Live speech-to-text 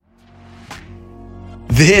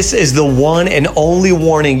This is the one and only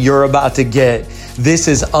warning you're about to get. This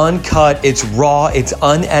is uncut, it's raw, it's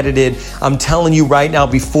unedited. I'm telling you right now,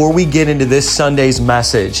 before we get into this Sunday's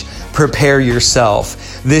message, prepare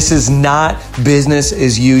yourself. This is not business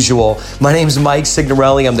as usual. My name is Mike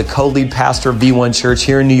Signorelli. I'm the co-lead pastor of V1 Church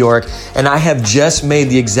here in New York, and I have just made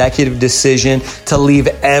the executive decision to leave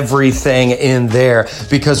everything in there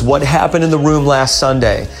because what happened in the room last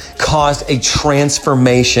Sunday caused a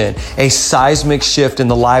transformation, a seismic shift in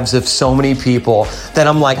the lives of so many people that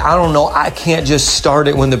I'm like, I don't know, I can't just start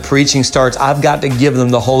it when the preaching starts. I've got to give them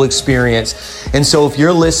the whole experience. And so if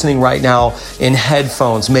you're listening right now in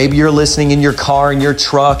headphones, maybe you're listening in your car, in your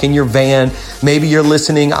truck, in your van, maybe you're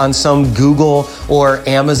listening on some Google or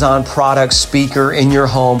Amazon product speaker in your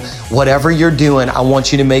home, whatever you're doing, I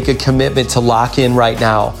want you to make a commitment to lock in right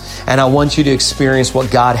now. And I want you to experience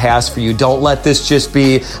what God has for you. Don't let this just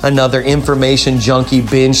be another information junkie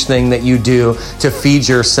binge thing that you do to feed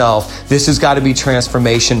yourself. This has got to be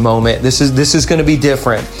transformation moment. This is going to be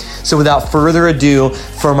different. So without further ado,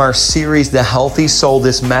 from our series, The Healthy Soul,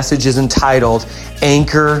 this message is entitled,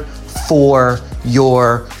 Anchor for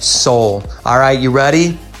Your Soul. All right, you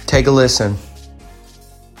ready? Take a listen.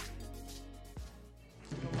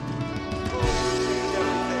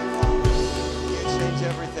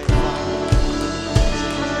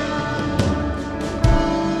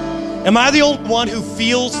 Am I the only one who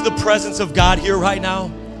feels the presence of God here right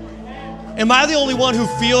now? Am I the only one who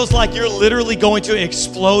feels like you're literally going to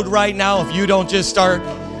explode right now if you don't just start?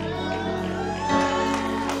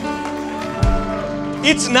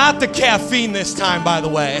 It's not the caffeine this time, by the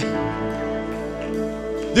way.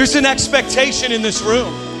 There's an expectation in this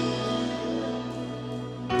room.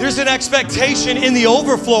 There's an expectation in the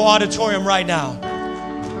overflow auditorium right now.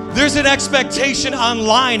 There's an expectation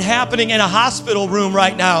online happening in a hospital room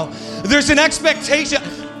right now. There's an expectation.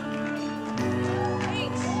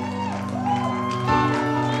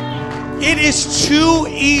 It is too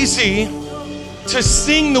easy to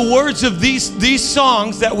sing the words of these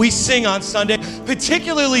songs that we sing on Sunday,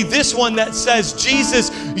 particularly this one that says,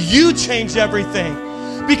 Jesus, you change everything,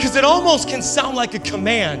 because it almost can sound like a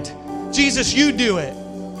command. Jesus, you do it.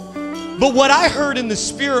 But what I heard in the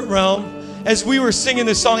spirit realm as we were singing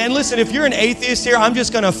this song, and listen, if you're an atheist here, I'm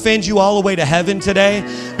just going to offend you all the way to heaven today,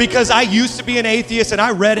 because I used to be an atheist and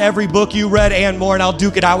I read every book you read and more, and I'll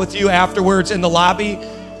duke it out with you afterwards in the lobby.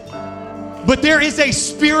 But there is a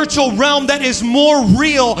spiritual realm that is more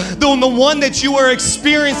real than the one that you are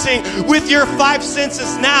experiencing with your five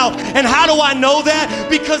senses now. And how do I know that?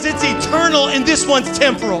 Because it's eternal and this one's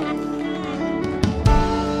temporal.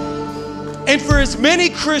 And for as many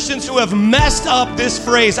Christians who have messed up this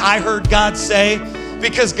phrase, I heard God say,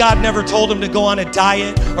 because God never told them to go on a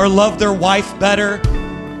diet or love their wife better.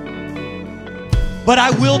 But I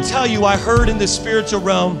will tell you, I heard in the spiritual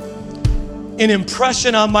realm an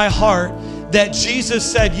impression on my heart that Jesus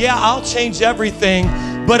said, yeah, I'll change everything,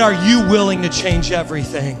 but are you willing to change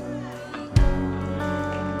everything?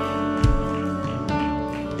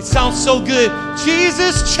 It sounds so good.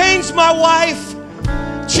 Jesus, change my wife,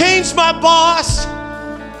 change my boss,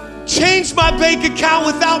 change my bank account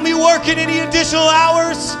without me working any additional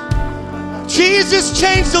hours. Jesus,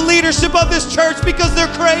 change the leadership of this church because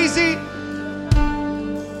they're crazy.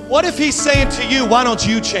 What if he's saying to you, why don't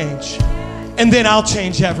you change? And then I'll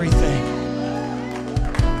change everything.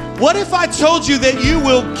 What if I told you that you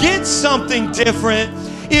will get something different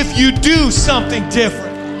if you do something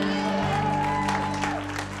different?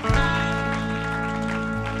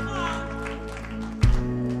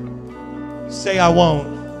 Say I won't.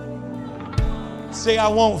 Say I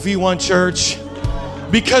won't, V1 Church.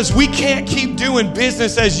 Because we can't keep doing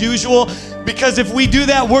business as usual, because if we do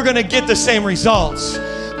that, we're going to get the same results.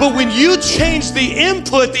 But when you change the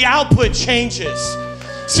input, the output changes.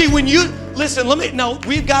 See, when you listen, now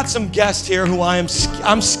we've got some guests here who I'm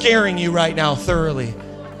scaring you right now thoroughly.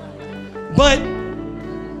 But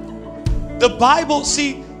the Bible,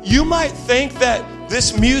 see, you might think that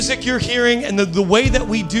this music you're hearing and the way that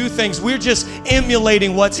we do things, we're just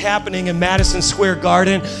emulating what's happening in Madison Square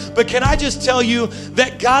Garden. But can I just tell you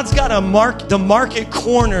that God's got the market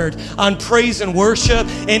cornered on praise and worship,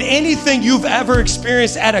 and anything you've ever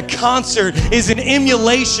experienced at a concert is an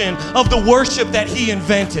emulation of the worship that He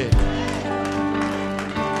invented.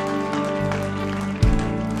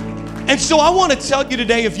 And so I want to tell you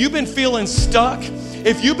today, if you've been feeling stuck,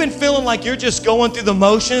 if you've been feeling like you're just going through the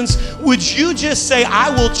motions, would you just say, I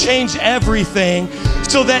will change everything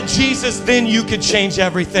so that Jesus, then you could change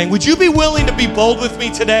everything? Would you be willing to be bold with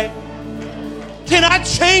me today? Can I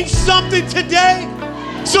change something today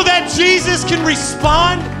so that Jesus can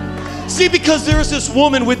respond? See, because there's this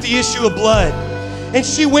woman with the issue of blood. And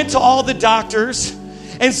she went to all the doctors.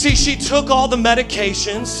 And see, she took all the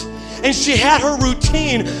medications. And she had her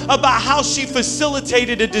routine about how she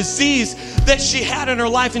facilitated a disease that she had in her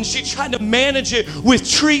life. And she tried to manage it with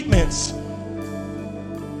treatments.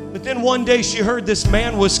 But then one day she heard this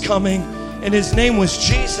man was coming. And his name was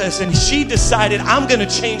Jesus, and she decided, I'm gonna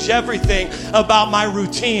change everything about my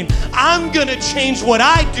routine. I'm gonna change what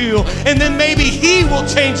I do, and then maybe he will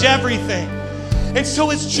change everything. And so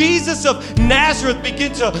as Jesus of Nazareth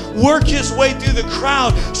began to work his way through the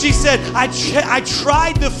crowd, she said, I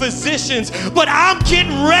tried the physicians, but I'm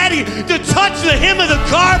getting ready to touch the hem of the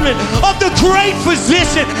garment of the great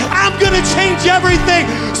physician. I'm gonna change everything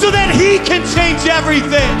so that he can change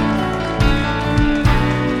everything.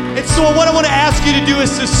 And so what I want to ask you to do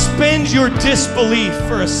is suspend your disbelief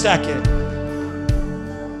for a second.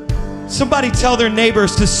 Somebody tell their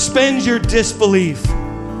neighbors, suspend your disbelief.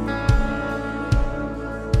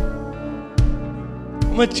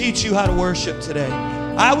 I'm going to teach you how to worship today.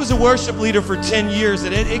 I was a worship leader for 10 years,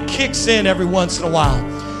 and it kicks in every once in a while.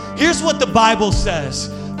 Here's what the Bible says.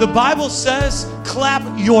 The Bible says, clap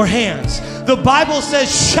your hands. The Bible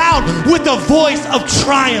says, shout with a voice of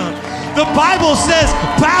triumph. The Bible says,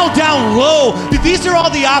 bow down low. These are all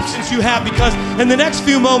the options you have, because in the next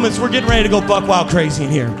few moments, we're getting ready to go buck wild crazy in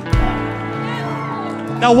here.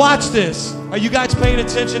 Now watch this. Are you guys paying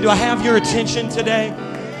attention? Do I have your attention today?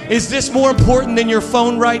 Is this more important than your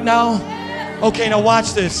phone right now? Okay, now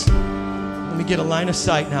watch this. Let me get a line of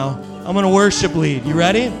sight now. I'm going to worship lead. You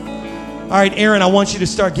ready? All right, Aaron, I want you to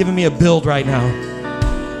start giving me a build right now.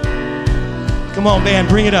 Come on, band,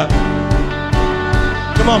 bring it up.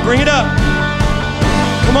 Come on, bring it up.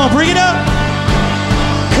 Come on, bring it up.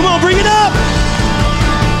 Come on, bring it up.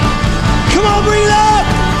 Come on, bring it up.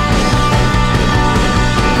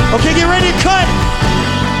 Okay, get ready to cut.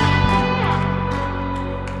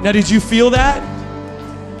 Now, did you feel that?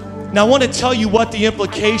 Now, I want to tell you what the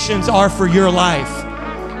implications are for your life.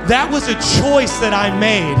 That was a choice that I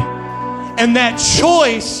made. And that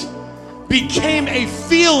choice became a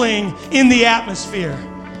feeling in the atmosphere.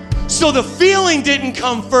 So the feeling didn't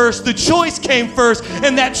come first, the choice came first,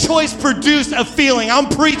 and that choice produced a feeling. I'm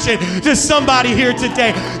preaching to somebody here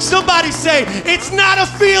today. Somebody say, it's not a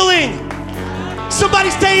feeling. Somebody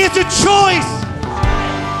say, it's a choice.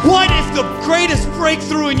 What if the greatest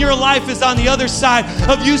breakthrough in your life is on the other side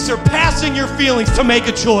of you surpassing your feelings to make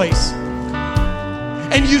a choice?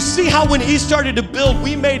 And you see how when he started to build,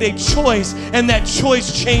 we made a choice, and that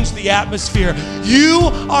choice changed the atmosphere. You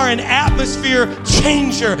are an atmosphere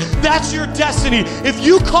changer. That's your destiny. If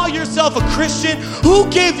you call yourself a Christian, who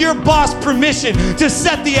gave your boss permission to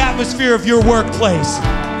set the atmosphere of your workplace?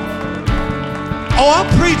 Oh, I'm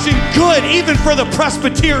preaching good even for the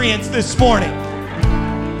Presbyterians this morning.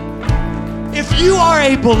 If you are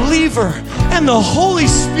a believer and the Holy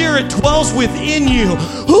Spirit dwells within you,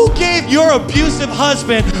 who gave your abusive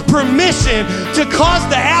husband permission to cause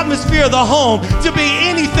the atmosphere of the home to be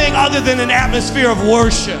anything other than an atmosphere of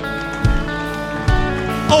worship?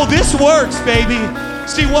 Oh, this works, baby.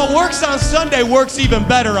 See, what works on Sunday works even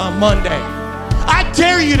better on Monday. I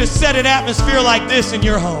dare you to set an atmosphere like this in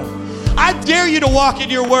your home. I dare you to walk in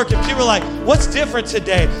your work and people are like, what's different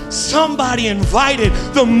today? Somebody invited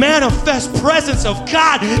the manifest presence of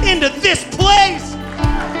God into this place.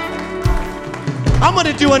 I'm going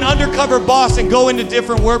to do an undercover boss and go into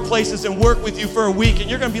different workplaces and work with you for a week, and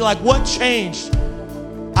you're going to be like, what changed?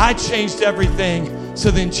 I changed everything,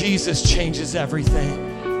 so then Jesus changes everything.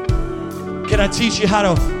 Can I teach you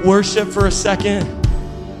how to worship for a second?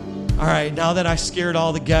 All right, now that I scared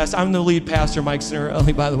all the guests, I'm the lead pastor, Mike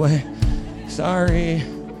Cinderelli, by the way. Sorry.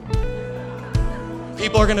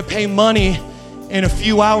 People are going to pay money in a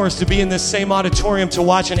few hours to be in this same auditorium to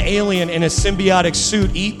watch an alien in a symbiotic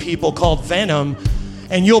suit eat people called Venom,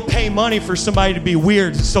 and you'll pay money for somebody to be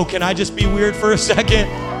weird. So can I just be weird for a second?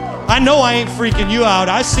 I know I ain't freaking you out.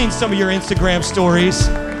 I've seen some of your Instagram stories.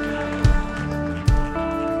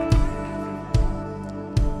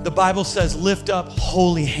 The Bible says, lift up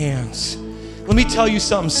holy hands. Let me tell you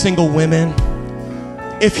something, single women.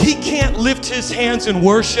 If he can't lift his hands in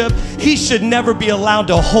worship, he should never be allowed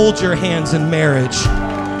to hold your hands in marriage.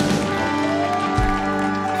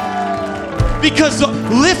 Because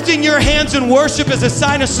lifting your hands in worship is a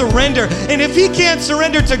sign of surrender. And if he can't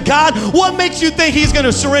surrender to God, what makes you think he's going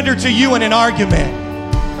to surrender to you in an argument?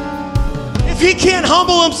 If he can't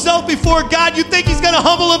humble himself before God, you think he's going to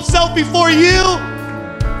humble himself before you?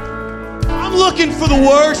 I'm looking for the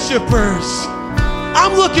worshipers.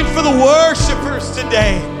 I'm looking for the worshipers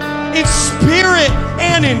today, in spirit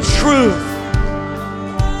and in truth.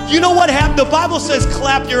 You know what happened? The Bible says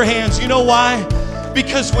clap your hands. You know why?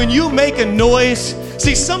 Because when you make a noise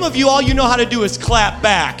See, some of you, all you know how to do is clap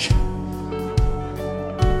back.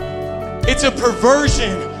 It's a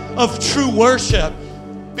perversion of true worship.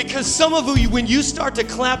 Because some of you, when you start to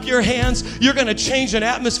clap your hands, you're going to change an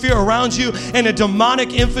atmosphere around you, and a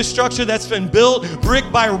demonic infrastructure that's been built brick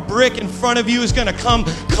by brick in front of you is going to come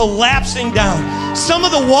collapsing down. Some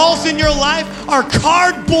of the walls in your life are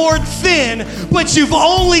cardboard thin, but you've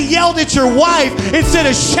only yelled at your wife instead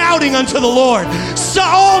of shouting unto the Lord. So,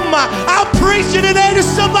 oh my, I'll preach it today. Does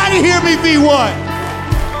somebody hear me, V1?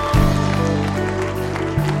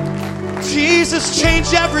 Jesus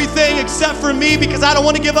changed everything except for me, because I don't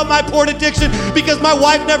want to give up my porn addiction because my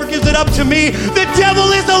wife never gives it up to me. The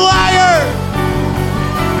devil is a liar.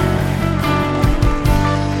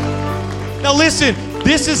 Now listen,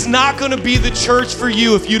 this is not going to be the church for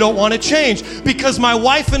you if you don't want to change, because my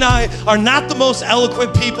wife and I are not the most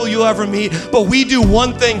eloquent people you'll ever meet, but we do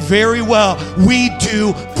one thing very well. We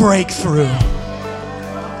do breakthrough.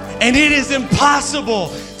 And it is impossible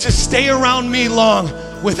to stay around me long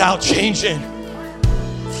without changing.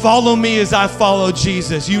 Follow me as I follow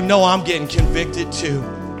Jesus. You know I'm getting convicted too.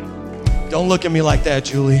 Don't look at me like that,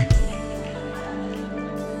 Julie.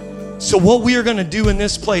 So what we are going to do in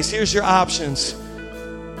this place, here's your options.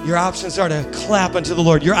 Your options are to clap unto the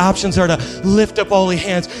Lord. Your options are to lift up holy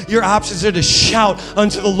hands. Your options are to shout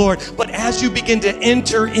unto the Lord. But as you begin to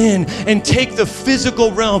enter in and take the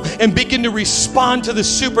physical realm and begin to respond to the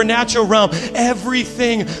supernatural realm,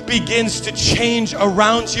 everything begins to change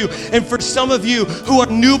around you. And for some of you who are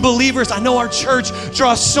new believers, I know our church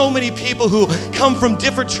draws so many people who come from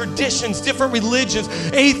different traditions, different religions,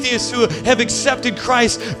 atheists who have accepted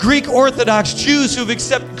Christ, Greek Orthodox, Jews who have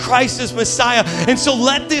accepted Christ as Messiah. And so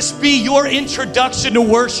let this be your introduction to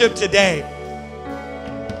worship today.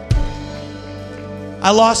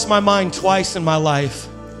 I lost my mind twice in my life.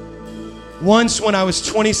 Once when I was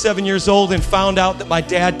 27 years old and found out that my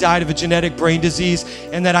dad died of a genetic brain disease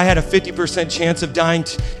and that I had a 50% chance of dying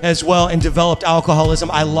as well, and developed alcoholism.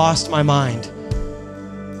 I lost my mind.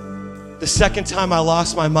 The second time I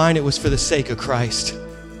lost my mind, it was for the sake of Christ.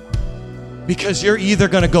 Because you're either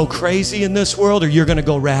going to go crazy in this world or you're going to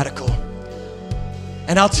go radical.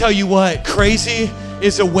 And I'll tell you what, crazy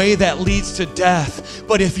is a way that leads to death.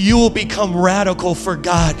 But if you will become radical for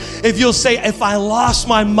God, if you'll say, if I lost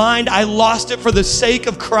my mind, I lost it for the sake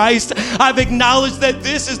of Christ. I've acknowledged that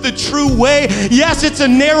this is the true way. Yes, it's a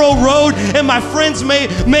narrow road and my friends may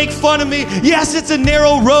make fun of me. Yes, it's a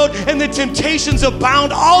narrow road and the temptations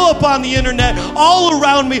abound all up on the internet, all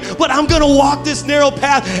around me. But I'm going to walk this narrow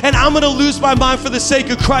path and I'm going to lose my mind for the sake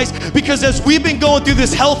of Christ. Because as we've been going through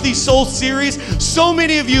this Healthy Soul series, so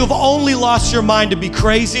many of you have only lost your mind to be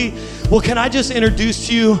crazy. Well, can I just introduce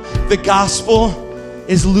to you the gospel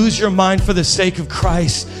is lose your mind for the sake of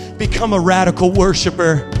Christ. Become a radical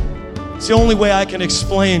worshiper. It's the only way I can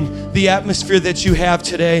explain the atmosphere that you have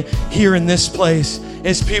today here in this place.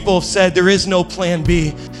 As people have said, there is no plan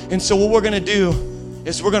B. And so what we're going to do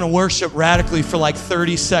is we're going to worship radically for like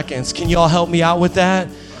 30 seconds. Can you all help me out with that?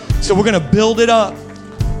 So we're going to build it up.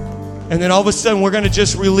 And then all of a sudden, we're going to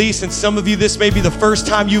just release. And some of you, this may be the first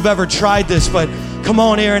time you've ever tried this, but come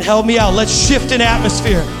on, Aaron, help me out. Let's shift an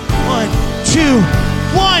atmosphere. 1, 2,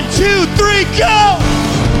 1, 2, 3, go!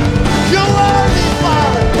 You're worthy,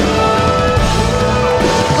 Father.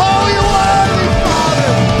 Oh, you're worthy,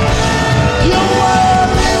 Father. You're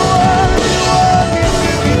worthy, worthy, worthy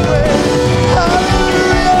to be praised.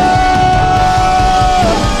 Hallelujah.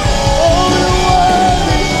 Oh, you're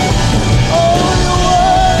worthy. Oh, you're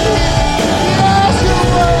worthy. Yes, you're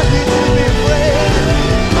worthy to be praised.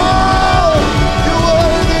 Oh, you're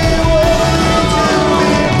worthy, worthy to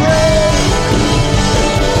be praised.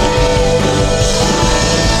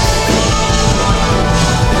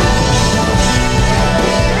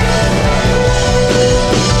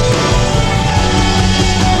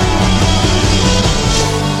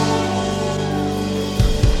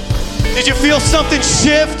 Did you feel something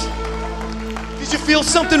shift? Did you feel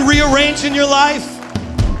something rearrange in your life?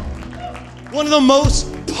 One of the most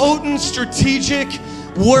potent strategic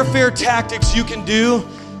warfare tactics you can do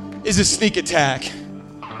is a sneak attack.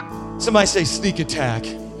 Somebody say sneak attack.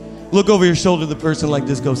 Look over your shoulder to the person like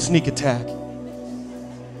this, go sneak attack.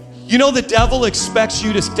 You know the devil expects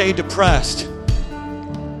you to stay depressed.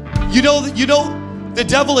 You know the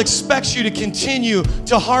devil expects you to continue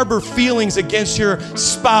to harbor feelings against your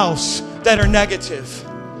spouse that are negative.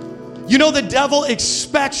 You know the devil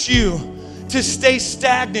expects you to stay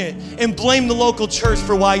stagnant and blame the local church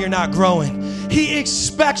for why you're not growing. He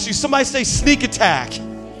expects you. Somebody say sneak attack.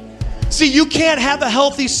 See, you can't have a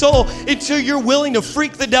healthy soul until you're willing to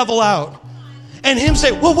freak the devil out. And him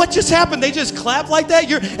say, well, what just happened? They just clapped like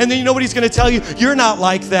that? And then you know what he's going to tell you? You're not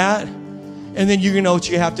like that. And then you know what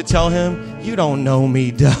you have to tell him? You don't know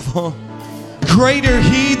me, devil. Greater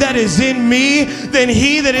he that is in me than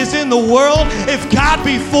he that is in the world. If God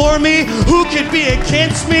be for me, who can be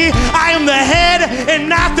against me? I am the head and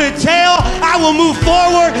not the tail. I will move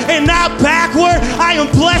forward and not backward. I am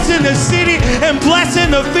blessed in the city and blessed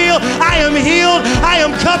in the field. I am healed. I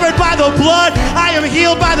am covered by the blood. I am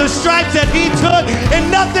healed by the stripes that he took. And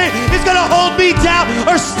nothing is going to hold me down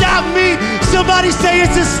or stop me. Somebody say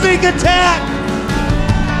it's a sneak attack.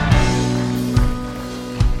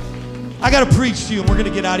 I got to preach to you, and we're going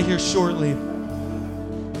to get out of here shortly.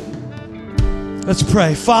 Let's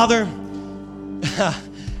pray. Father,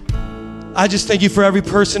 I just thank you for every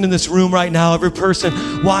person in this room right now, every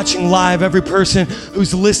person watching live, every person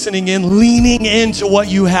who's listening in, leaning into what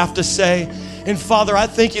you have to say. And Father, I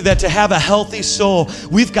thank you that to have a healthy soul,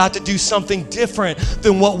 we've got to do something different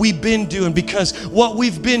than what we've been doing, because what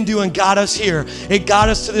we've been doing got us here. It got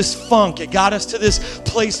us to this funk. It got us to this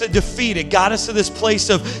place of defeat. It got us to this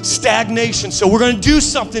place of stagnation. So we're going to do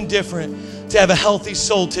something different to have a healthy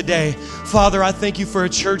soul today. Father, I thank you for a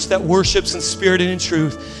church that worships in spirit and in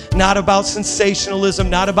truth. Not about sensationalism,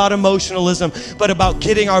 not about emotionalism, but about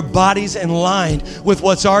getting our bodies in line with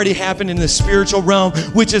what's already happened in the spiritual realm,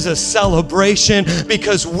 which is a celebration,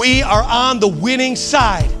 because we are on the winning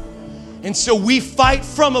side. And so we fight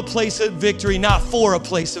from a place of victory, not for a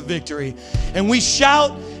place of victory. And we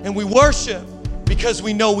shout and we worship because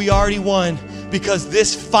we know we already won, because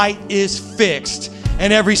this fight is fixed.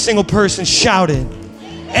 And every single person shouted,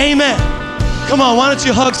 amen. Come on, why don't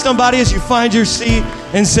you hug somebody as you find your seat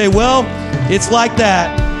and say, well, it's like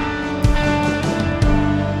that.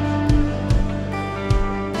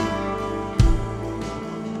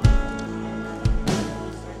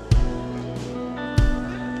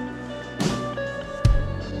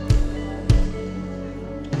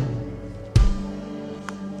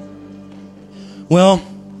 Well,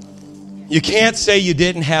 you can't say you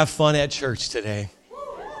didn't have fun at church today.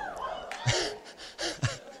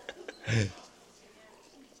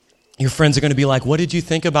 Your friends are going to be like, what did you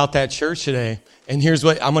think about that church today? And here's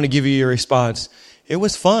what I'm going to give you your response. It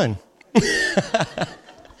was fun.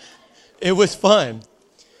 It was fun.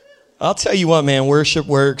 I'll tell you what, man, worship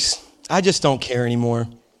works. I just don't care anymore.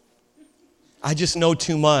 I just know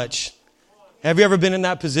too much. Have you ever been in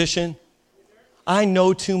that position? I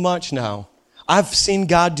know too much now. I've seen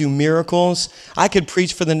God do miracles. I could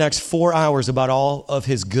preach for the next 4 hours about all of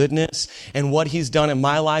his goodness and what he's done in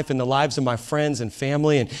my life and the lives of my friends and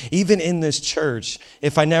family, and even in this church.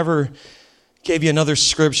 If I never gave you another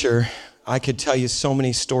scripture, I could tell you so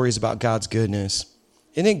many stories about God's goodness.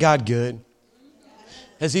 Isn't God good?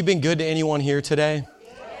 Has he been good to anyone here today?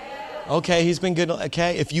 Okay, he's been good.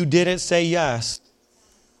 Okay, if you didn't say yes,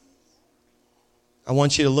 I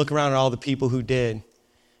want you to look around at all the people who did.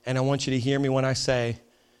 And I want you to hear me when I say,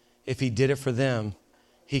 if he did it for them,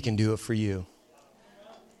 he can do it for you.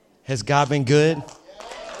 Has God been good?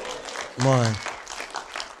 Come on.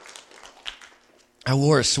 I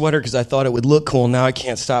wore a sweater because I thought it would look cool. Now I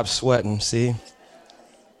can't stop sweating, see?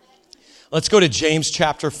 Let's go to James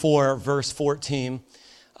chapter 4, verse 14.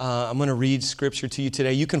 I'm going to read scripture to you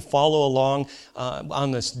today. You can follow along on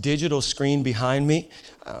this digital screen behind me,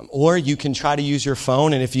 or you can try to use your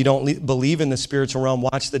phone. And if you don't believe in the spiritual realm,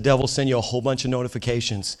 watch the devil send you a whole bunch of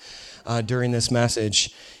notifications during this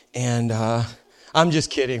message. And I'm just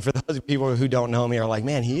kidding. For those people who don't know me are like,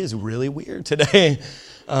 man, he is really weird today.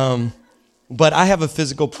 But I have a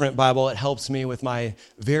physical print Bible. It helps me with my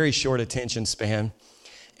very short attention span.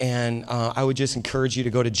 And I would just encourage you to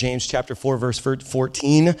go to James chapter 4, verse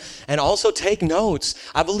 14, and also take notes.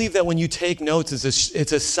 I believe that when you take notes,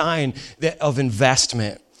 it's a sign of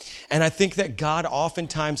investment. And I think that God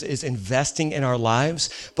oftentimes is investing in our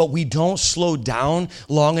lives, but we don't slow down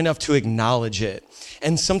long enough to acknowledge it.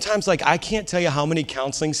 And sometimes, I can't tell you how many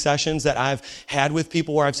counseling sessions that I've had with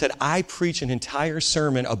people where I've said, I preach an entire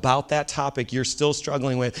sermon about that topic you're still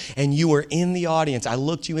struggling with, and you were in the audience. I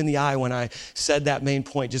looked you in the eye when I said that main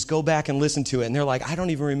point. Just go back and listen to it. And they're like, I don't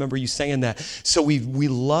even remember you saying that. So we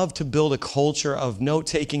love to build a culture of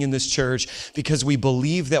note-taking in this church because we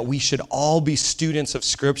believe that we should all be students of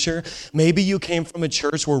Scripture. Maybe you came from a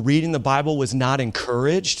church where reading the Bible was not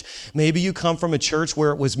encouraged. Maybe you come from a church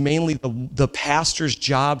where it was mainly the pastor's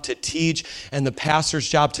job to teach and the pastor's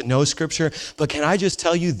job to know Scripture. But can I just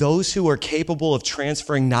tell you, those who are capable of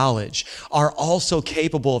transferring knowledge are also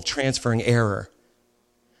capable of transferring error.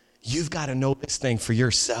 You've got to know this thing for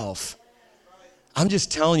yourself. I'm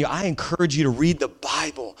just telling you, I encourage you to read the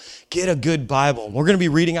Bible. Get a good Bible. We're going to be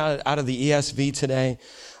reading out of the ESV today.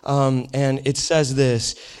 and it says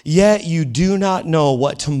this, yet you do not know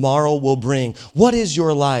what tomorrow will bring. What is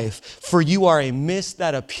your life? For you are a mist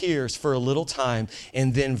that appears for a little time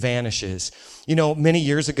and then vanishes. You know, many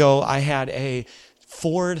years ago, I had a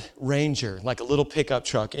Ford Ranger, like a little pickup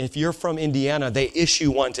truck. And if you're from Indiana, they issue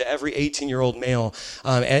one to every 18-year-old male.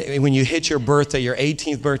 When you hit your birthday, your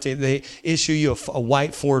 18th birthday, they issue you a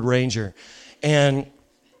white Ford Ranger. And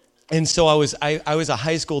so I was a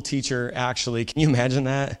high school teacher, actually. Can you imagine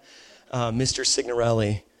that? Mr.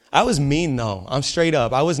 Signorelli. I was mean, though. I'm straight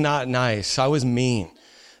up. I was not nice. I was mean.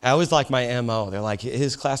 That was like my MO. They're like,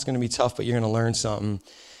 his class is going to be tough, but you're going to learn something.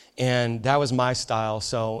 And that was my style,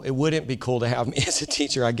 so it wouldn't be cool to have me as a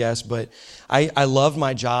teacher, I guess, but I loved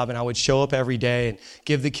my job, and I would show up every day and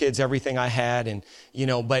give the kids everything I had, and, you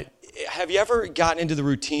know, but have you ever gotten into the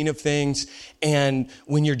routine of things, and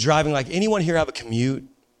when you're driving, like, anyone here have a commute?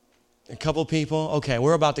 A couple people? Okay,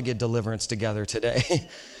 we're about to get deliverance together today.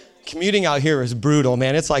 Commuting out here is brutal,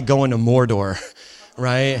 man. It's like going to Mordor,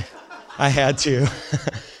 right? I had to.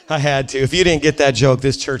 I had to. If you didn't get that joke,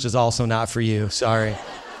 this church is also not for you. Sorry.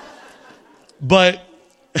 But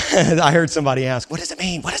I heard somebody ask, what does it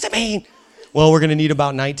mean? What does it mean? Well, we're going to need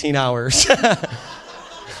about 19 hours.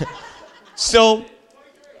 So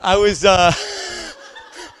I'm going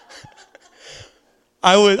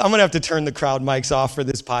to have to turn the crowd mics off for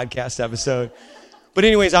this podcast episode. But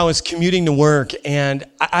anyways, I was commuting to work, and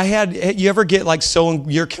you ever get like, so in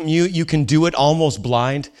your commute, you can do it almost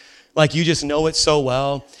blind? Like you just know it so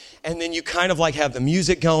well. And then you kind of like have the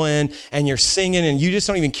music going and you're singing and you just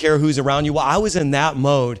don't even care who's around you. Well, I was in that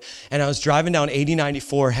mode, and I was driving down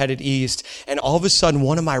 8094 headed east, and all of a sudden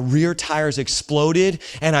one of my rear tires exploded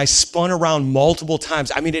and I spun around multiple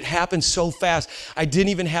times. I mean, it happened so fast. I didn't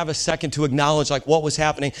even have a second to acknowledge like what was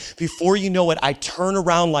happening. Before you know it, I turn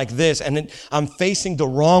around like this, and then I'm facing the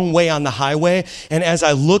wrong way on the highway. And as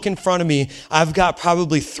I look in front of me, I've got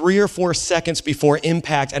probably 3 or 4 seconds before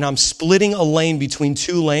impact, and I'm splitting a lane between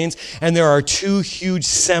 2 lanes. And there are 2 huge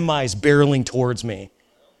semis barreling towards me.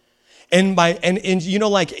 And you know,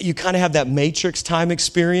 like you kind of have that Matrix time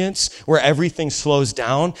experience where everything slows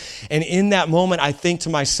down. And in that moment, I think to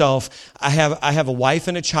myself, I have a wife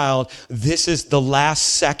and a child. This is the last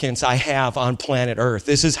seconds I have on planet Earth.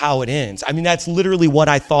 This is how it ends. I mean, that's literally what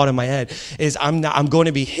I thought in my head is I'm going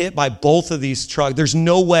to be hit by both of these trucks. There's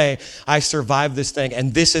no way I survive this thing.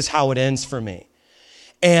 And this is how it ends for me.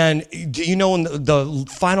 And do you know in the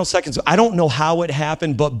final seconds, I don't know how it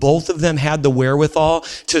happened, but both of them had the wherewithal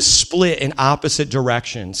to split in opposite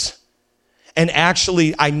directions. And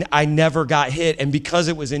actually, I never got hit. And because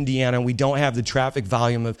it was Indiana and we don't have the traffic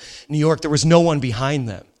volume of New York, there was no one behind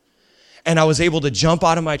them. And I was able to jump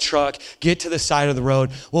out of my truck, get to the side of the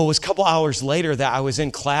road. Well, it was a couple hours later that I was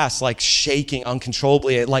in class, like shaking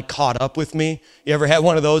uncontrollably. It like caught up with me. You ever had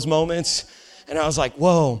one of those moments? And I was like,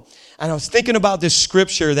 whoa. And I was thinking about this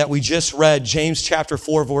scripture that we just read, James chapter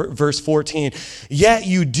 4, verse 14. Yet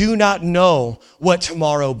you do not know what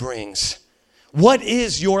tomorrow brings. What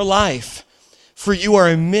is your life? For you are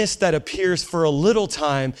a mist that appears for a little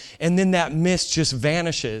time, and then that mist just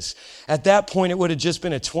vanishes. At that point, it would have just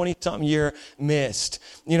been a 20-something year mist.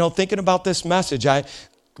 You know, thinking about this message, I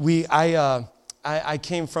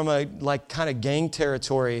came from a like kind of gang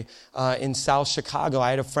territory in South Chicago. I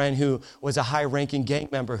had a friend who was a high-ranking gang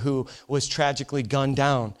member who was tragically gunned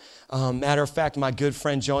down. Matter of fact, my good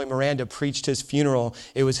friend Joey Miranda preached his funeral.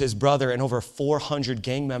 It was his brother, and over 400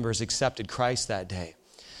 gang members accepted Christ that day.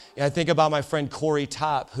 I think about my friend Corey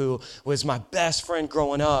Top, who was my best friend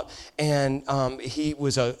growing up, and he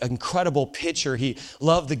was an incredible pitcher. He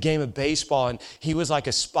loved the game of baseball, and he was like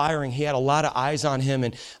aspiring. He had a lot of eyes on him,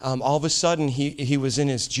 and all of a sudden, he was in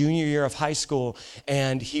his junior year of high school,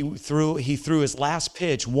 and he threw his last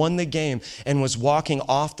pitch, won the game, and was walking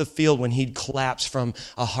off the field when he'd collapsed from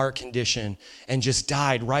a heart condition and just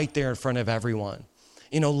died right there in front of everyone.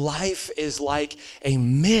 You know, life is like a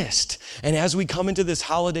mist. And as we come into this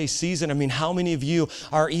holiday season, I mean, how many of you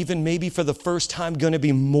are even maybe for the first time going to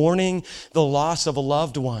be mourning the loss of a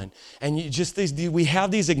loved one? And we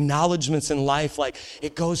have these acknowledgments in life like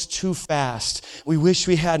it goes too fast. We wish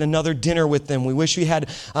we had another dinner with them. We wish we had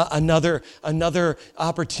another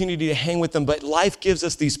opportunity to hang with them. But life gives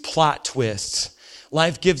us these plot twists.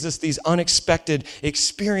 Life gives us these unexpected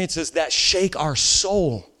experiences that shake our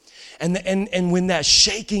soul. And when that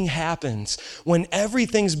shaking happens, when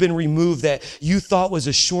everything's been removed that you thought was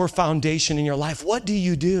a sure foundation in your life, what do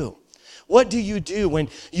you do? What do you do when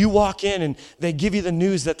you walk in and they give you the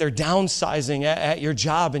news that they're downsizing at your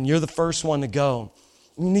job and you're the first one to go?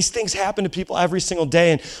 I mean, these things happen to people every single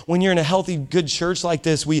day. And when you're in a healthy, good church like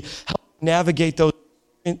this, we help navigate those.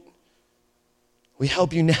 We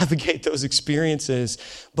help you navigate those experiences.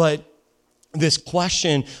 But this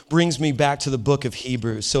question brings me back to the book of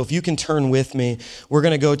Hebrews. So if you can turn with me, we're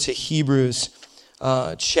going to go to Hebrews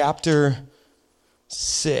chapter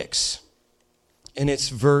 6, and it's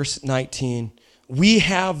verse 19. We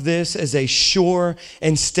have this as a sure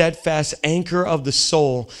and steadfast anchor of the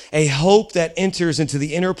soul, a hope that enters into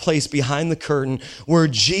the inner place behind the curtain, where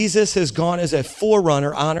Jesus has gone as a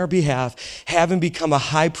forerunner on our behalf, having become a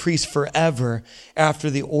high priest forever after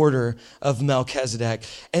the order of Melchizedek.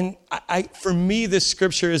 And for me, this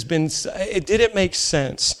scripture it didn't make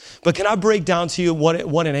sense. But can I break down to you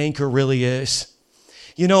what an anchor really is?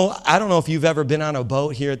 You know, I don't know if you've ever been on a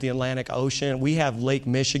boat here at the Atlantic Ocean. We have Lake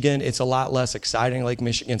Michigan. It's a lot less exciting. Lake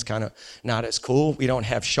Michigan's kind of not as cool. We don't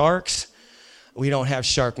have sharks. We don't have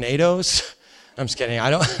sharknadoes. I'm just kidding.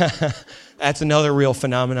 That's another real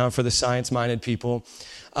phenomenon for the science-minded people.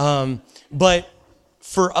 But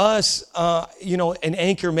for us, an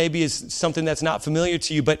anchor maybe is something that's not familiar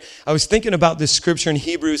to you. But I was thinking about this scripture in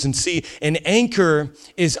Hebrews, and see, an anchor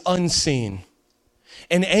is unseen.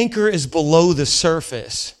 An anchor is below the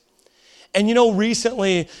surface. And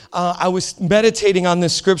recently I was meditating on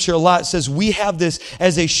this scripture a lot. It says we have this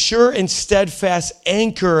as a sure and steadfast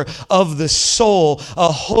anchor of the soul,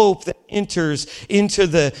 a hope that enters into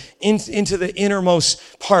the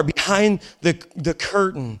innermost part, behind the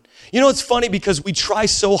curtain. It's funny because we try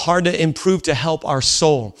so hard to improve to help our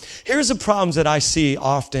soul. Here's the problems that I see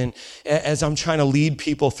often as I'm trying to lead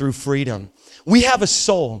people through freedom. We have a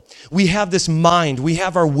soul. We have this mind. We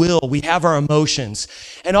have our will. We have our emotions.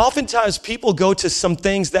 And oftentimes people go to some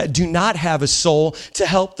things that do not have a soul to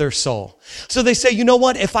help their soul. So they say, you know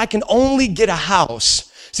what? If I can only get a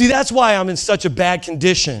house. See, that's why I'm in such a bad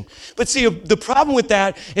condition. But see, the problem with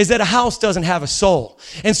that is that a house doesn't have a soul.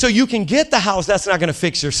 And so you can get the house, that's not going to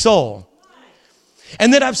fix your soul.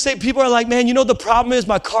 And then I've said, people are like, man, the problem is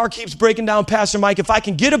my car keeps breaking down, Pastor Mike. If I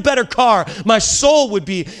can get a better car, my soul would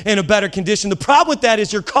be in a better condition. The problem with that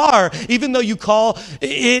is your car, even though you call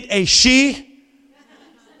it a she,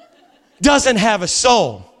 doesn't have a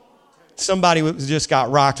soul. Somebody just got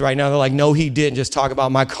rocked right now. They're like, no, he didn't just talk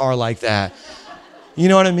about my car like that. You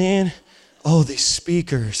know what I mean? Oh, these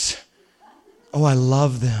speakers. Oh, I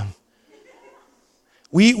love them.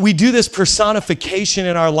 We do this personification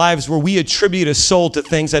in our lives where we attribute a soul to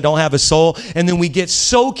things that don't have a soul, and then we get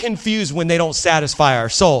so confused when they don't satisfy our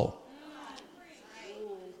soul.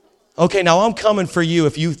 Okay, now I'm coming for you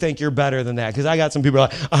if you think you're better than that, because I got some people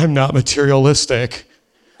like, I'm not materialistic.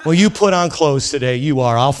 Well, you put on clothes today. You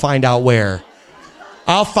are. I'll find out where.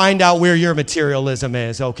 I'll find out where your materialism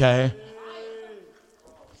is, okay?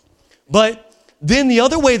 But then the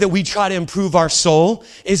other way that we try to improve our soul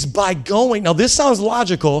is by going, now this sounds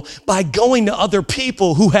logical, by going to other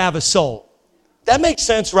people who have a soul. That makes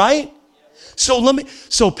sense, right?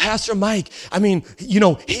 So Pastor Mike, I'm going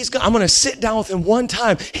to sit down with him one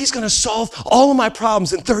time. He's going to solve all of my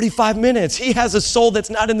problems in 35 minutes. He has a soul that's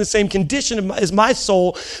not in the same condition as my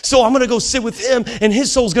soul. So I'm going to go sit with him, and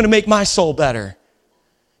his soul's going to make my soul better.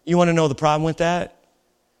 You want to know the problem with that?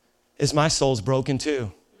 Is my soul's broken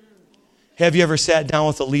too. Have you ever sat down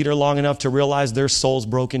with a leader long enough to realize their soul's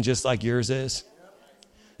broken just like yours is?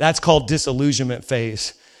 That's called disillusionment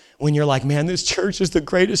phase. When you're like, man, this church is the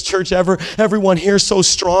greatest church ever. Everyone here is so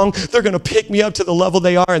strong. They're going to pick me up to the level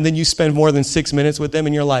they are. And then you spend more than 6 minutes with them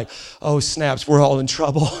and you're like, oh, snaps, we're all in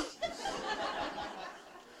trouble.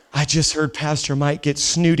 I just heard Pastor Mike get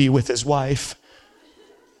snooty with his wife.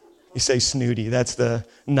 You say snooty. That's the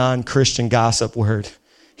non-Christian gossip word.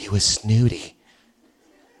 He was snooty.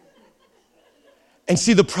 And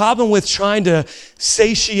see, the problem with trying to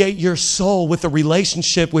satiate your soul with a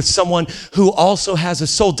relationship with someone who also has a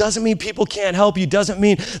soul doesn't mean people can't help you, doesn't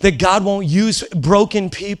mean that God won't use broken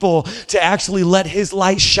people to actually let his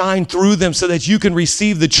light shine through them so that you can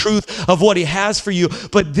receive the truth of what he has for you.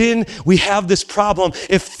 But then we have this problem.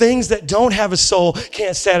 If things that don't have a soul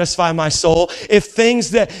can't satisfy my soul, if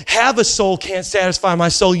things that have a soul can't satisfy my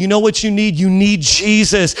soul, you know what you need? You need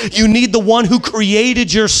Jesus. You need the one who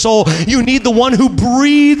created your soul. You need the one who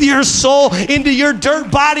breathed your soul into your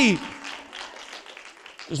dirt body.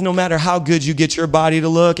 Because no matter how good you get your body to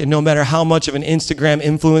look, and no matter how much of an Instagram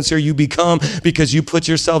influencer you become because you put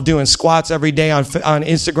yourself doing squats every day on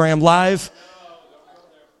Instagram Live.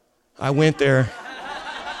 I went there.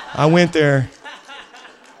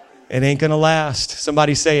 It ain't gonna last.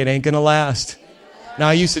 Somebody say it ain't gonna last. Now,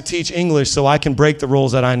 I used to teach English so I can break the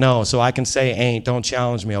rules that I know. So I can say ain't. Don't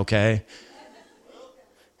challenge me, okay?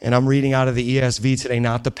 And I'm reading out of the ESV today,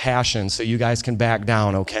 not the Passion, so you guys can back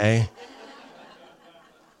down, okay?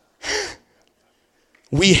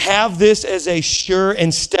 We have this as a sure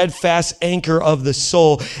and steadfast anchor of the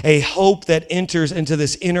soul, a hope that enters into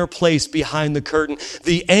this inner place behind the curtain.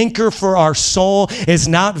 The anchor for our soul is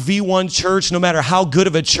not V1 Church, no matter how good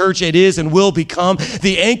of a church it is and will become.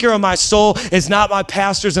 The anchor of my soul is not my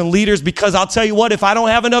pastors and leaders, because I'll tell you what, if I don't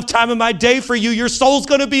have enough time in my day for you, your soul's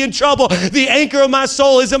going to be in trouble. The anchor of my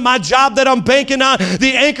soul isn't my job that I'm banking on.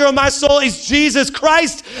 The anchor of my soul is Jesus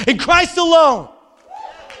Christ and Christ alone.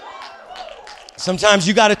 Sometimes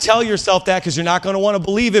you got to tell yourself that, because you're not going to want to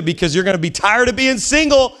believe it, because you're going to be tired of being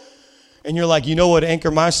single. And you're like, you know what anchor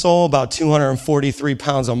my soul? About 243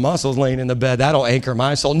 pounds of muscles laying in the bed. That'll anchor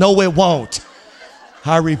my soul. No, it won't.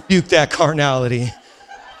 I rebuke that carnality.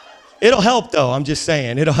 It'll help, though. I'm just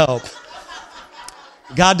saying, it'll help.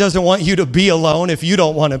 God doesn't want you to be alone if you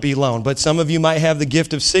don't want to be alone. But some of you might have the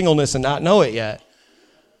gift of singleness and not know it yet.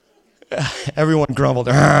 Everyone grumbled.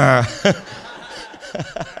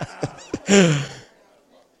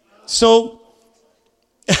 So,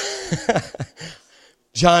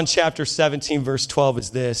 John chapter 17, verse 12 is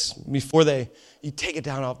this. Before you take it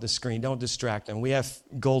down off the screen, don't distract them. We have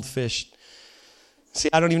goldfish. See,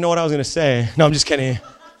 I don't even know what I was going to say. No, I'm just kidding.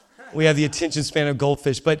 We have the attention span of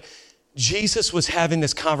goldfish. But Jesus was having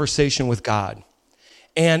this conversation with God.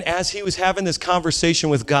 And as he was having this conversation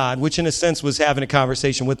with God, which in a sense was having a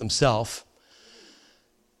conversation with himself,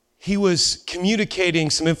 he was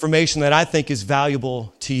communicating some information that I think is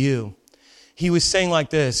valuable to you. He was saying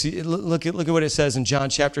like this. Look at what it says in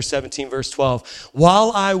John chapter 17, verse 12.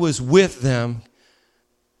 While I was with them,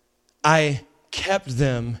 I kept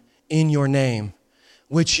them in your name,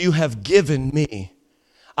 which you have given me.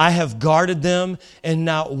 I have guarded them, and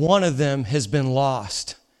not one of them has been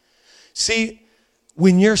lost. See,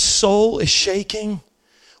 when your soul is shaking,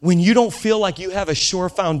 when you don't feel like you have a sure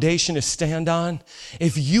foundation to stand on,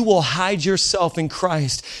 if you will hide yourself in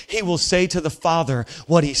Christ, he will say to the Father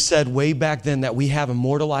what he said way back then that we have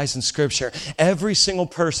immortalized in Scripture. Every single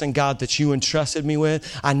person, God, that you entrusted me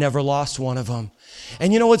with, I never lost one of them.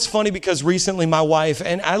 And you know what's funny? Because recently my wife,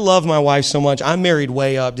 and I love my wife so much, I'm married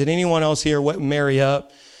way up. Did anyone else here marry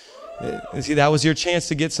up? See, that was your chance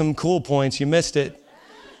to get some cool points. You missed it.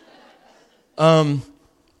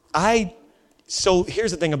 So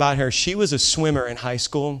here's the thing about her. She was a swimmer in high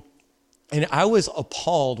school. And I was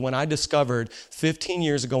appalled when I discovered 15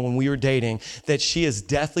 years ago when we were dating that she is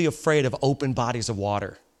deathly afraid of open bodies of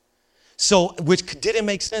water. So, which didn't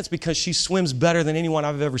make sense because she swims better than anyone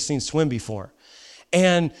I've ever seen swim before.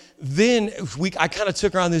 And then I kind of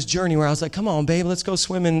took her on this journey where I was like, come on, babe, let's go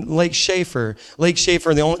swim in Lake Schaefer. Lake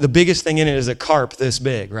Schaefer, the biggest thing in it is a carp this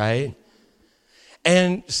big, right?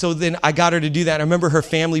 And so then I got her to do that. I remember her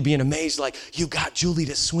family being amazed, like, you got Julie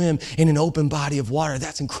to swim in an open body of water.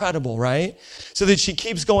 That's incredible, right? So then she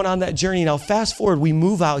keeps going on that journey. Now, fast forward, we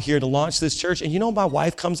move out here to launch this church. And you know, my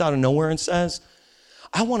wife comes out of nowhere and says,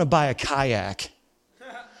 I want to buy a kayak.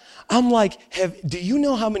 I'm like, do you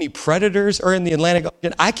know how many predators are in the Atlantic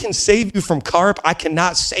Ocean? I can save you from carp. I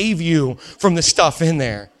cannot save you from the stuff in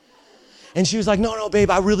there. And she was like, no, babe,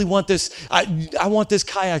 I really want this. I want this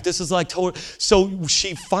kayak. This is like total. So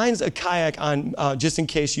she finds a kayak on, just in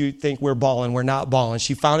case you think we're balling, we're not balling.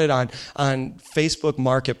 She found it on Facebook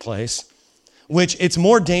Marketplace, which it's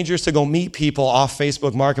more dangerous to go meet people off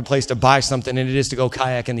Facebook Marketplace to buy something than it is to go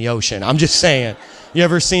kayak in the ocean. I'm just saying. You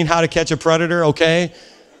ever seen How to Catch a Predator? Okay.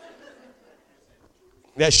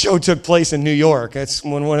 That show took place in New York. That's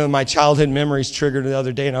when one of my childhood memories triggered the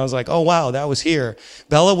other day, and I was like, oh, wow, that was here.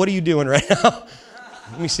 Bella, what are you doing right now?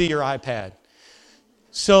 Let me see your iPad.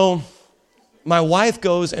 So my wife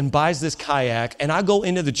goes and buys this kayak, and I go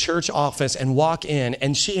into the church office and walk in,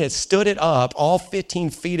 and she has stood it up, all 15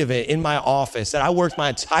 feet of it, in my office, and I worked my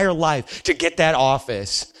entire life to get that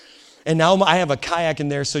office. And now I have a kayak in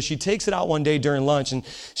there. So she takes it out one day during lunch, and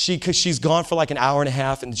because she's gone for like an hour and a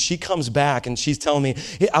half, and she comes back and she's telling me,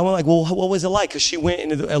 I'm like, well, what was it like? Because she went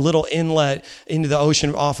into a little inlet into the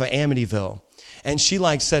ocean off of Amityville. And she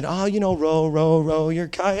like said, oh, row your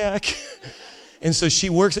kayak. And so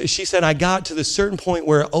she said, I got to the certain point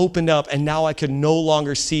where it opened up, and now I could no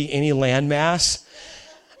longer see any landmass.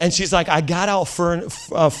 And she's like, I got out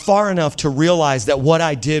far enough to realize that what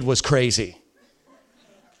I did was crazy.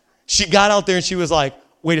 She got out there and she was like,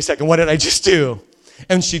 wait a second, what did I just do?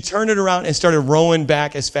 And she turned it around and started rowing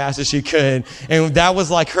back as fast as she could. And that was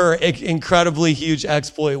like her incredibly huge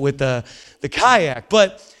exploit with the kayak.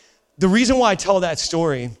 But the reason why I tell that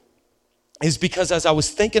story is because as I was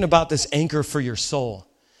thinking about this anchor for your soul,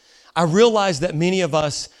 I realized that many of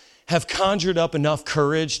us have conjured up enough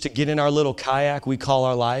courage to get in our little kayak we call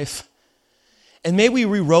our life. And maybe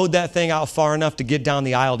we rowed that thing out far enough to get down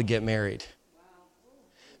the aisle to get married.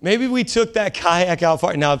 Maybe we took that kayak out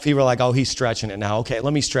far. Now people are like, oh, he's stretching it now. Okay,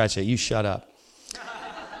 let me stretch it. You shut up.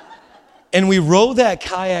 And we row that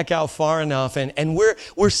kayak out far enough, and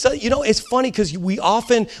we're so, you know, it's funny because we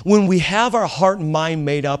often, when we have our heart and mind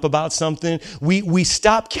made up about something, we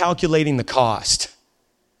stop calculating the cost.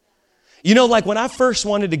 You know, like when I first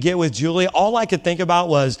wanted to get with Julie, all I could think about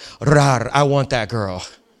was, I want that girl.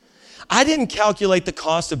 I didn't calculate the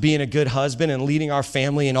cost of being a good husband and leading our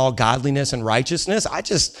family in all godliness and righteousness. I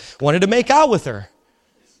just wanted to make out with her.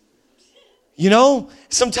 You know,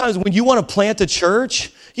 sometimes when you want to plant a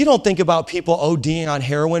church, you don't think about people ODing on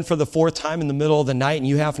heroin for the 4th time in the middle of the night and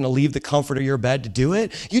you having to leave the comfort of your bed to do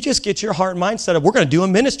it. You just get your heart and mind set up. We're going to do a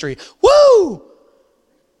ministry. Woo!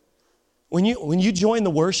 When you join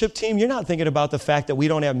the worship team, you're not thinking about the fact that we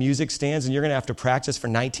don't have music stands and you're going to have to practice for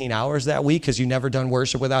 19 hours that week because you've never done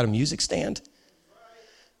worship without a music stand.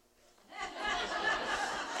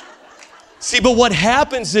 See, but what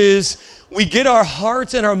happens is we get our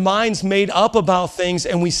hearts and our minds made up about things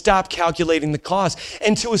and we stop calculating the cost.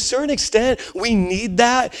 And to a certain extent, we need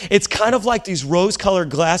that. It's kind of like these rose-colored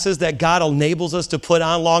glasses that God enables us to put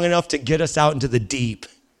on long enough to get us out into the deep.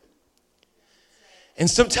 And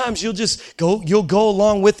sometimes you'll go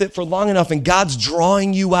along with it for long enough and God's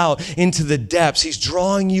drawing you out into the depths. He's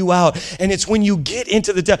drawing you out. And it's when you get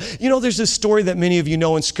into the depths. You know, there's this story that many of you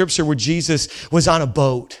know in Scripture where Jesus was on a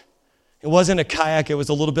boat. It wasn't a kayak, it was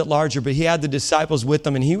a little bit larger, but he had the disciples with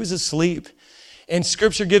him and he was asleep. And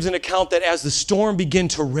Scripture gives an account that as the storm began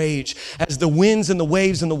to rage, as the winds and the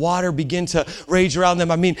waves and the water begin to rage around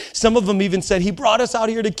them, I mean, some of them even said, he brought us out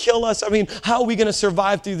here to kill us. I mean, how are we going to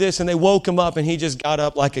survive through this? And they woke him up and he just got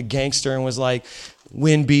up like a gangster and was like,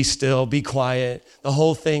 wind, be still, be quiet. The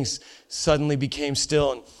whole thing suddenly became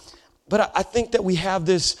still. But I think that we have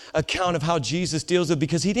this account of how Jesus deals with it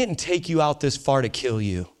because he didn't take you out this far to kill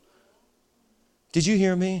you. Did you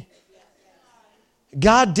hear me?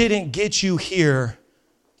 God didn't get you here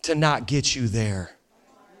to not get you there.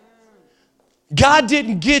 God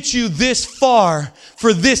didn't get you this far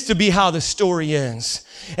for this to be how the story ends.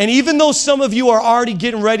 And even though some of you are already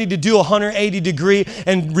getting ready to do a 180 degree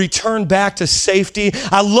and return back to safety,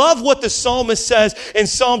 I love what the psalmist says in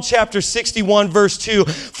Psalm chapter 61, verse 2.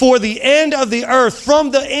 For the end of the earth,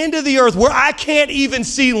 from the end of the earth where I can't even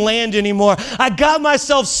see land anymore, I got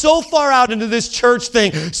myself so far out into this church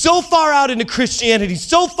thing, so far out into Christianity,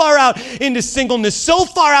 so far out into singleness, so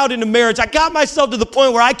far out into marriage. I got myself to the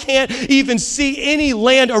point where I can't even see any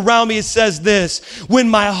land around me. It says this, when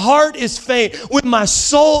my heart is faint, when my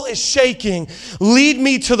soul is shaking, lead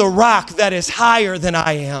me to the rock that is higher than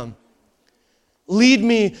I am. Lead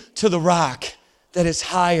me to the rock that is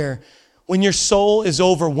higher. When your soul is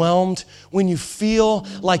overwhelmed, when you feel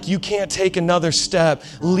like you can't take another step,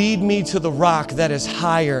 lead me to the rock that is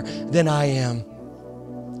higher than I am.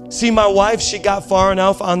 See, my wife, she got far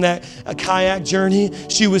enough on that kayak journey.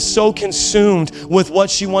 She was so consumed with what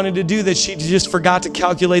she wanted to do that she just forgot to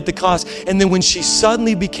calculate the cost. And then when she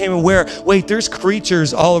suddenly became aware, wait, there's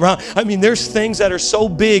creatures all around. I mean, there's things that are so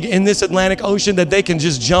big in this Atlantic Ocean that they can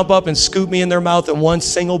just jump up and scoop me in their mouth in one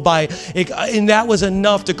single bite. And that was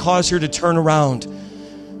enough to cause her to turn around.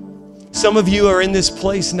 Some of you are in this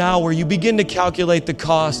place now where you begin to calculate the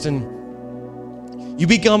cost and you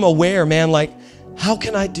become aware, man, like, how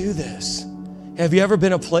can I do this? Have you ever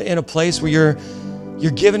been in a place where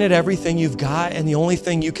you're giving it everything you've got and the only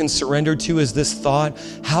thing you can surrender to is this thought,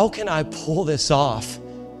 how can I pull this off?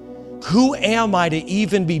 Who am I to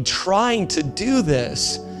even be trying to do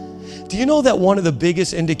this? Do you know that one of the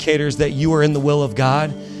biggest indicators that you are in the will of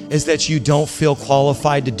God is that you don't feel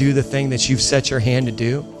qualified to do the thing that you've set your hand to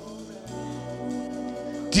do?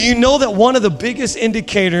 Do you know that one of the biggest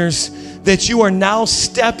indicators that you are now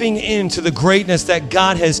stepping into the greatness that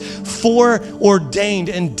God has foreordained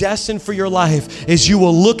and destined for your life is you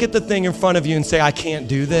will look at the thing in front of you and say, I can't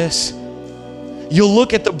do this. You'll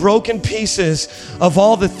look at the broken pieces of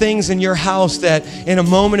all the things in your house that in a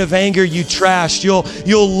moment of anger you trashed.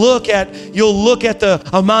 You'll look at the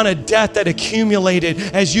amount of debt that accumulated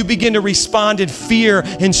as you begin to respond in fear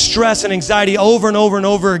and stress and anxiety over and over and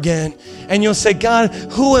over again. And you'll say, God,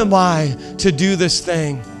 who am I to do this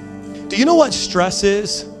thing? Do you know what stress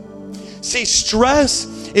is? See, stress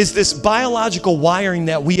is this biological wiring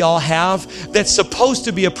that we all have that's supposed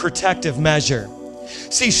to be a protective measure.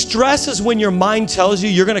 See, stress is when your mind tells you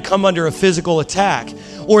you're going to come under a physical attack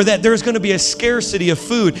or that there's going to be a scarcity of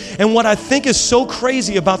food. And what I think is so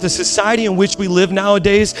crazy about the society in which we live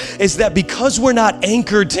nowadays is that because we're not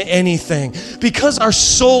anchored to anything, because our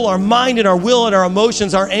soul, our mind, and our will and our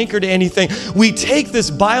emotions aren't anchored to anything, we take this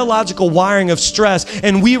biological wiring of stress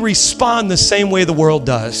and we respond the same way the world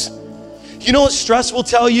does. You know what stress will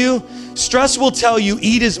tell you? Stress will tell you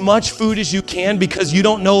eat as much food as you can because you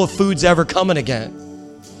don't know if food's ever coming again.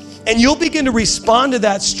 And you'll begin to respond to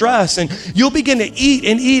that stress, and you'll begin to eat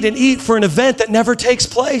and eat and eat for an event that never takes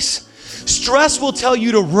place. Stress will tell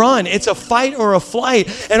you to run. It's a fight or a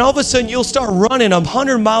flight. And all of a sudden you'll start running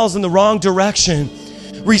 100 miles in the wrong direction,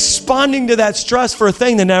 responding to that stress for a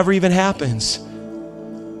thing that never even happens.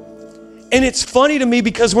 And it's funny to me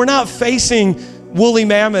because we're not facing woolly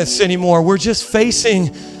mammoths anymore. We're just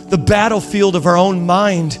facing the battlefield of our own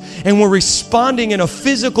mind, and we're responding in a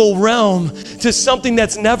physical realm to something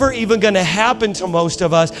that's never even going to happen to most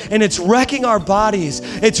of us, and it's wrecking our bodies.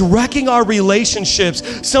 It's wrecking our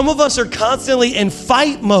relationships. Some of us are constantly in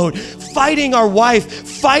fight mode, fighting our wife,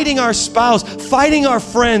 fighting our spouse, fighting our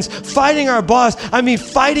friends, fighting our boss.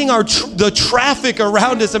 Fighting the traffic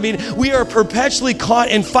around us. We are perpetually caught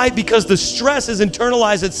in fight because the stress is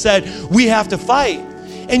internalized. It said we have to fight,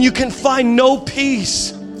 and you can find no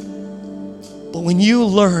peace. But when you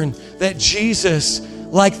learn that Jesus,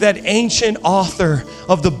 like that ancient author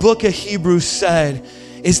of the book of Hebrews said,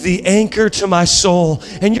 is the anchor to my soul.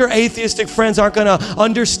 And your atheistic friends aren't going to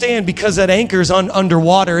understand because that anchor is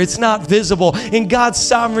underwater. It's not visible. In God's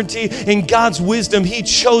sovereignty, in God's wisdom, he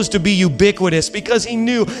chose to be ubiquitous because he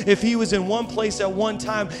knew if he was in one place at one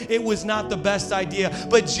time, it was not the best idea.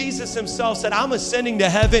 But Jesus himself said, I'm ascending to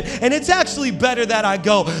heaven, and it's actually better that I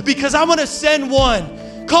go because I'm going to send one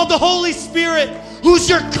called the Holy Spirit, who's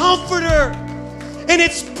your comforter. And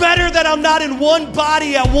it's better that I'm not in one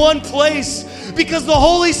body at one place because the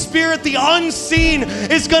Holy Spirit, the unseen,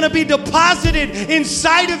 is going to be deposited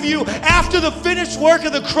inside of you after the finished work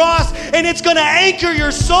of the cross, and it's going to anchor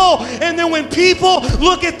your soul. And then when people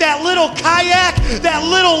look at that little kayak, that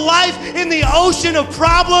little life in the ocean of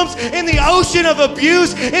problems, in the ocean of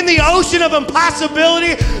abuse, in the ocean of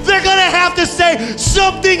impossibility, they're going to have to say,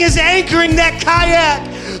 something is anchoring that kayak.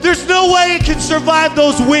 There's no way it can survive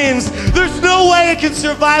those winds. There's no way it can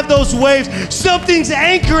survive those waves. Something's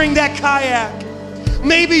anchoring that kayak.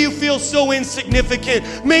 Maybe you feel so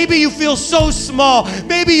insignificant. Maybe you feel so small.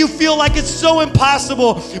 Maybe you feel like it's so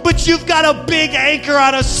impossible. But you've got a big anchor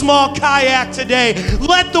on a small kayak today.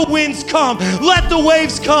 Let the winds come. Let the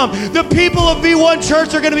waves come. The people of V1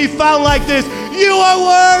 Church are going to be found like this. You are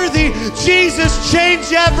worthy. Jesus,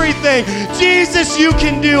 change everything. Jesus, you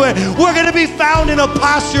can do it. We're going to be found in a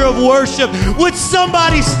posture of worship. Would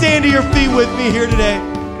somebody stand to your feet with me here today?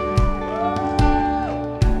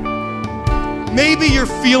 Maybe you're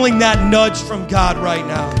feeling that nudge from God right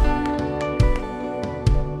now.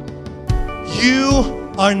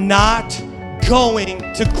 You are not going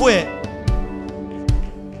to quit.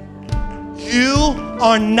 You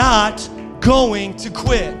are not going to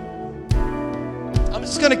quit. I'm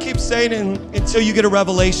just going to keep saying it until you get a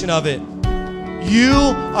revelation of it. You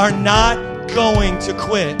are not going to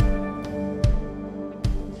quit.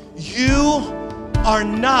 You are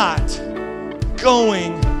not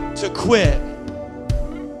going to quit.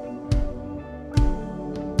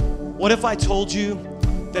 What if I told you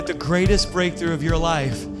that the greatest breakthrough of your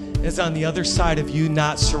life is on the other side of you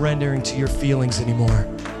not surrendering to your feelings anymore?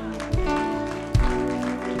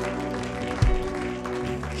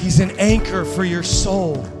 He's an anchor for your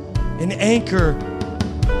soul, an anchor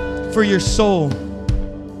for your soul.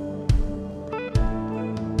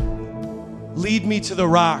 Lead me to the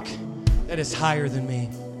rock that is higher than me.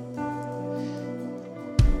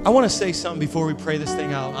 I want to say something before we pray this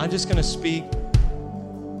thing out. I'm just going to speak.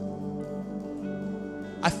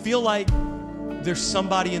 I feel like there's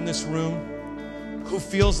somebody in this room who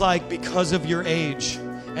feels like because of your age,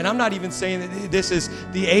 and I'm not even saying that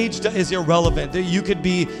the age is irrelevant. You could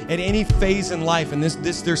be at any phase in life, and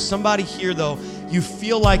there's somebody here though, you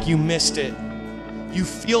feel like you missed it. You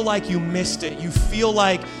feel like you missed it. You feel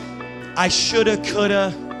like I shoulda,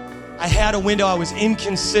 coulda. I had a window, I was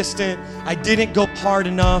inconsistent. I didn't go hard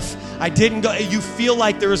enough. You feel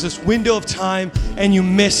like there was this window of time and you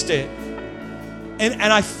missed it.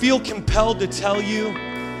 And I feel compelled to tell you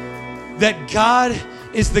that God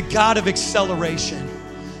is the God of acceleration.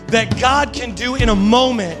 That God can do in a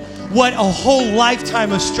moment what a whole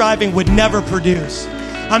lifetime of striving would never produce.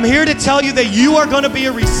 I'm here to tell you that you are going to be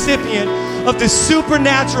a recipient of the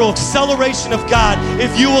supernatural acceleration of God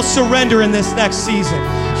if you will surrender in this next season.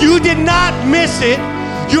 You did not miss it.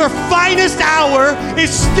 Your finest hour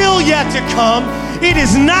is still yet to come. It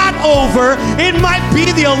is not over. It might be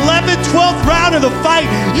the 11th, 12th round of the fight.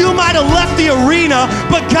 You might have left the arena,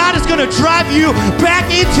 but God is going to drive you back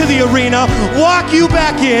into the arena, walk you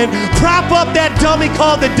back in, prop up that dummy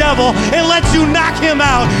called the devil, and let you knock him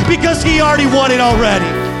out because he already won it already.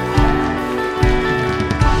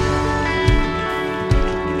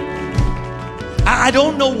 I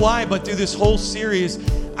don't know why, but through this whole series,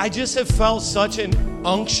 I just have felt such an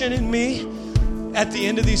unction in me at the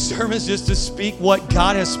end of these sermons just to speak what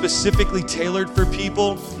God has specifically tailored for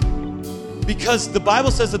people. Because the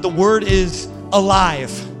Bible says that the word is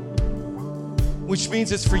alive, which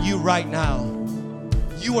means it's for you right now.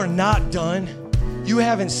 You are not done. You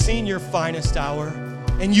haven't seen your finest hour,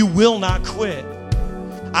 and you will not quit.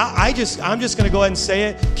 I'm just going to go ahead and say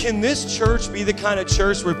it. Can this church be the kind of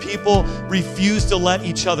church where people refuse to let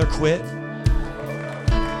each other quit?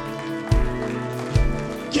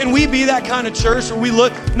 Can we be that kind of church where we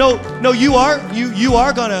look, no, you are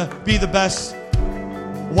going to be the best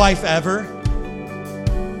wife ever.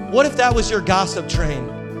 What if that was your gossip train?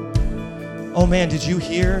 Oh man, did you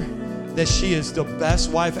hear that she is the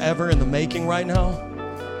best wife ever in the making right now?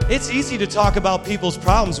 It's easy to talk about people's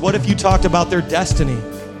problems. What if you talked about their destiny?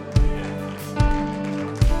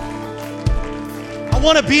 I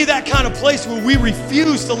want to be that kind of place where we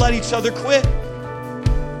refuse to let each other quit.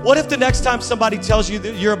 What if the next time somebody tells you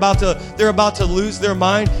that they're about to lose their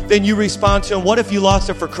mind, then you respond to them, what if you lost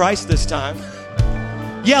it for Christ this time?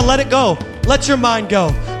 Yeah, let it go. Let your mind go.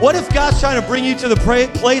 What if God's trying to bring you to the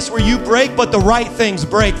place where you break, but the right things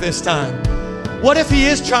break this time? What if he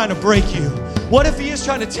is trying to break you? What if he is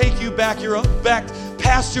trying to take you back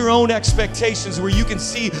past your own expectations, where you can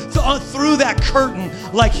see through that curtain,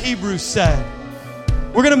 like Hebrews said?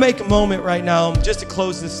 We're going to make a moment right now just to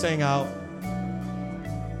close this thing out.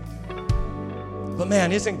 But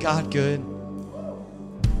man, isn't God good?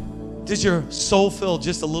 Does your soul feel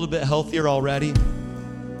just a little bit healthier already?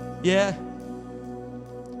 Yeah.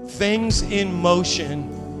 Things in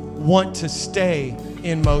motion want to stay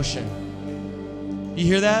in motion. You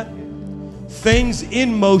hear that? Things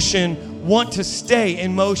in motion want to stay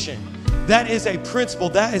in motion. That is a principle,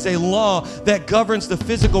 that is a law that governs the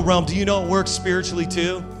physical realm. Do you know it works spiritually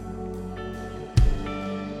too?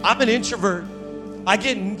 I'm an introvert. I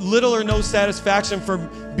get little or no satisfaction from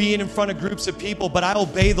being in front of groups of people, but I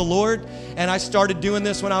obey the Lord, and I started doing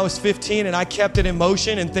this when I was 15, and I kept it in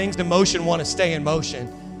motion, and things in motion want to stay in motion.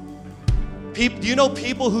 Do you know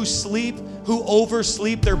people who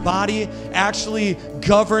oversleep, their body actually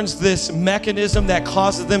governs this mechanism that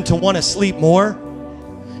causes them to want to sleep more?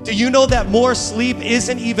 Do you know that more sleep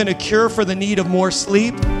isn't even a cure for the need of more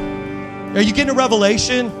sleep? Are you getting a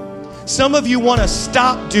revelation? Some of you want to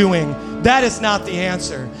stop doing. That is not the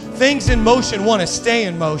answer. Things in motion want to stay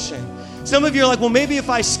in motion. Some of you are like, well, maybe if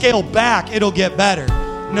I scale back, it'll get better.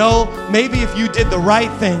 No, maybe if you did the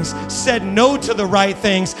right things, said no to the right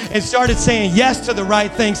things, and started saying yes to the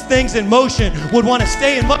right things, things in motion would want to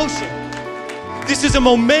stay in motion. This is a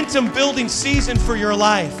momentum building season for your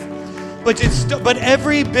life. But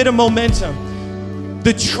every bit of momentum,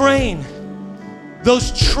 the train,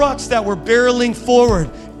 those trucks that were barreling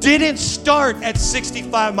forward, didn't start at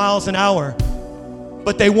 65 miles an hour,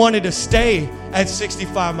 but they wanted to stay at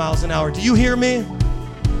 65 miles an hour. Do you hear me?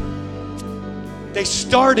 They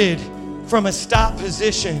started from a stop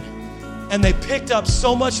position, and they picked up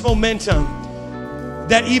so much momentum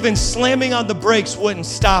that even slamming on the brakes wouldn't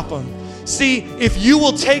stop them. See, if you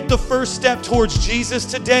will take the first step towards Jesus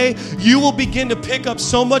today, you will begin to pick up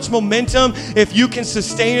so much momentum if you can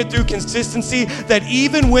sustain it through consistency, that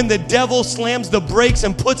even when the devil slams the brakes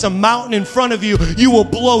and puts a mountain in front of you, you will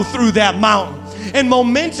blow through that mountain. And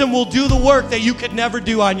momentum will do the work that you could never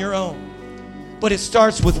do on your own. But it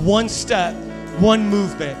starts with one step, one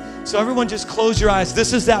movement. So everyone just close your eyes.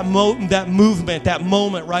 This is that movement, that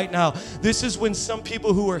moment right now. This is when some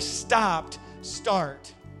people who are stopped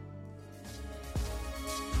start.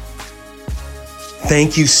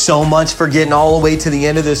 Thank you so much for getting all the way to the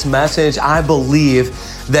end of this message. I believe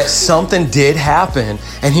that something did happen.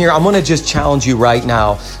 And here, I'm going to just challenge you right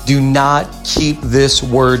now. Do not keep this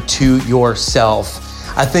word to yourself.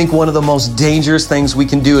 I think one of the most dangerous things we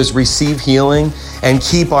can do is receive healing and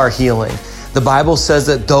keep our healing. The Bible says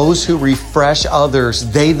that those who refresh others,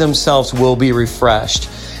 they themselves will be refreshed.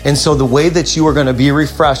 And so the way that you are going to be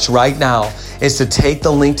refreshed right now is to take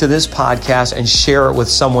the link to this podcast and share it with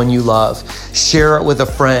someone you love. Share it with a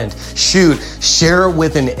friend. Share it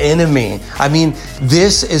with an enemy. I mean,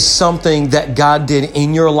 this is something that God did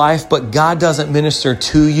in your life, but God doesn't minister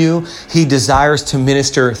to you. He desires to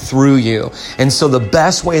minister through you. And so the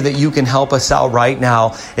best way that you can help us out right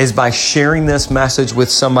now is by sharing this message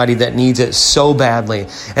with somebody that needs it so badly.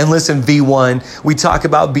 And listen, V1, we talk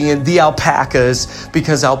about being the alpacas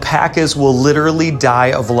because alpacas will literally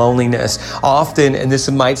die of loneliness. Often, and this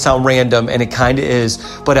might sound random, and it kind of is,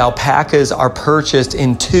 but alpacas are purchased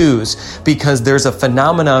in twos because there's a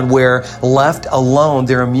phenomenon where left alone,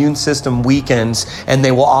 their immune system weakens and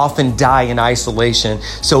they will often die in isolation.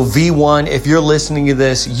 So V1, if you're listening to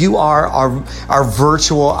this, you are our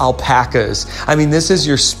virtual alpacas. I mean, this is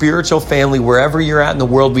your spiritual family wherever you're at in the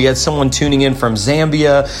world. We had someone tuning in from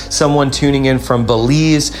Zambia, someone tuning in from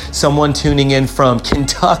Belize, someone tuning in from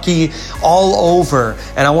Kentucky, all over.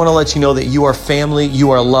 And I want to let you know that you are family,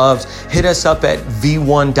 you are loved. Hit us up at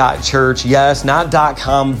v1.church. Yes, not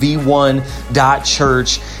 .com,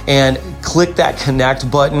 v1.church. And click that connect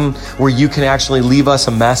button where you can actually leave us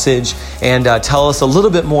a message and tell us a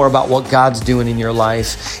little bit more about what God's doing in your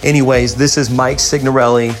life. Anyways, this is Mike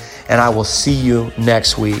Signorelli, and I will see you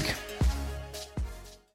next week.